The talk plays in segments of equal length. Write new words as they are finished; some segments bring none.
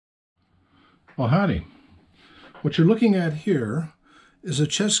Well, howdy. What you're looking at here is a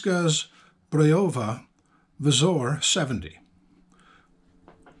Česká Zbrojovka Visor 70.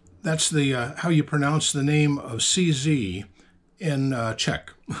 That's the how you pronounce the name of CZ in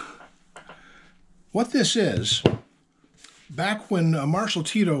Czech. What this is, back when Marshal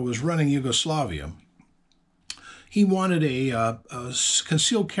Tito was running Yugoslavia, he wanted a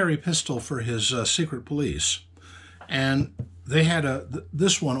concealed carry pistol for his secret police. And they had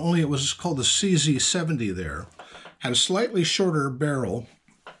this one, only it was called the CZ-70 there. Had a slightly shorter barrel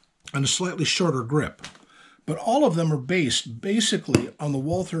and a slightly shorter grip. But all of them are based basically on the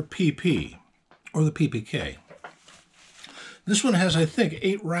Walther PP, or the PPK. This one has, I think,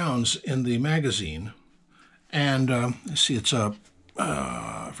 8 rounds in the magazine. And, let's see, it's a,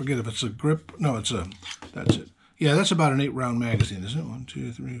 I forget if it's a grip. No, it's a, that's it. Yeah, that's about an 8-round magazine, isn't it? 1,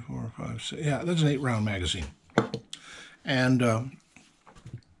 2, 3, 4, 5, 6. Yeah, that's an 8-round magazine. And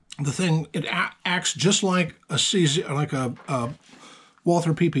the thing, it acts just like a CZ, like a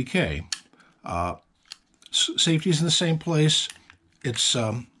Walther PPK. Safety's in the same place. It's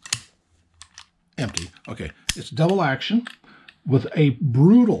empty. Okay, it's double action with a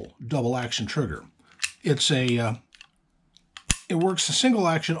brutal double action trigger. It's a, it works a single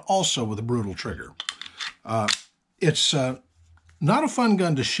action also with a brutal trigger. It's not a fun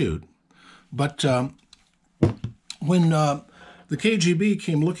gun to shoot, but when the KGB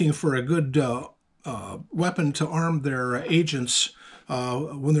came looking for a good weapon to arm their agents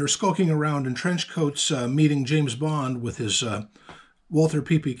when they're skulking around in trench coats meeting James Bond with his Walther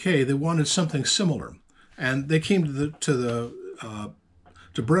PPK, they wanted something similar. And they came to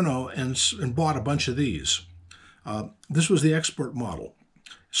Brno and bought a bunch of these. This was the export model.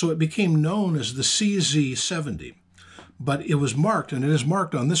 So it became known as the CZ-70. But it was marked, and it is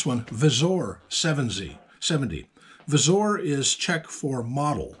marked on this one, Visor 70. Visor is Czech for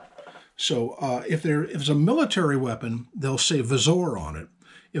model. So if it's a military weapon, they'll say Visor on it.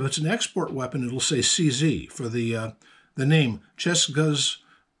 If it's an export weapon, it'll say CZ for the name, Česká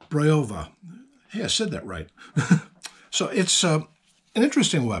Zbrojovka. Hey, I said that right. So it's an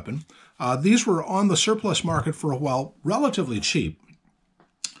interesting weapon. These were on the surplus market for a while, relatively cheap.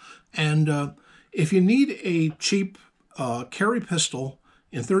 And if you need a cheap carry pistol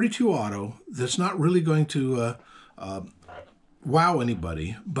in .32 auto that's not really going to wow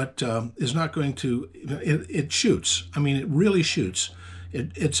anybody, but is not going to, it shoots. I mean, it really shoots.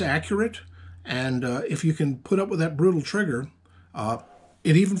 It's accurate, and if you can put up with that brutal trigger,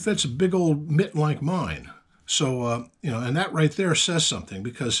 it even fits a big old mitt like mine. So, you know, and that right there says something,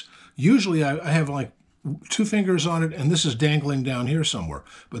 because usually I have like 2 fingers on it, and this is dangling down here somewhere.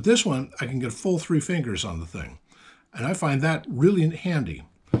 But this one, I can get full 3 fingers on the thing. And I find that really handy.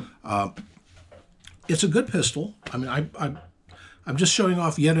 It's a good pistol. I mean, I'm just showing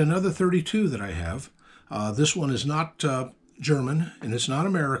off yet another .32 that I have. This one is not German, and it's not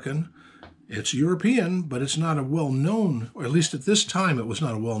American. It's European, but it's not a well-known, or at least at this time, it was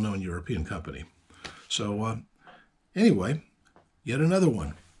not a well-known European company. So anyway, yet another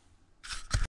one.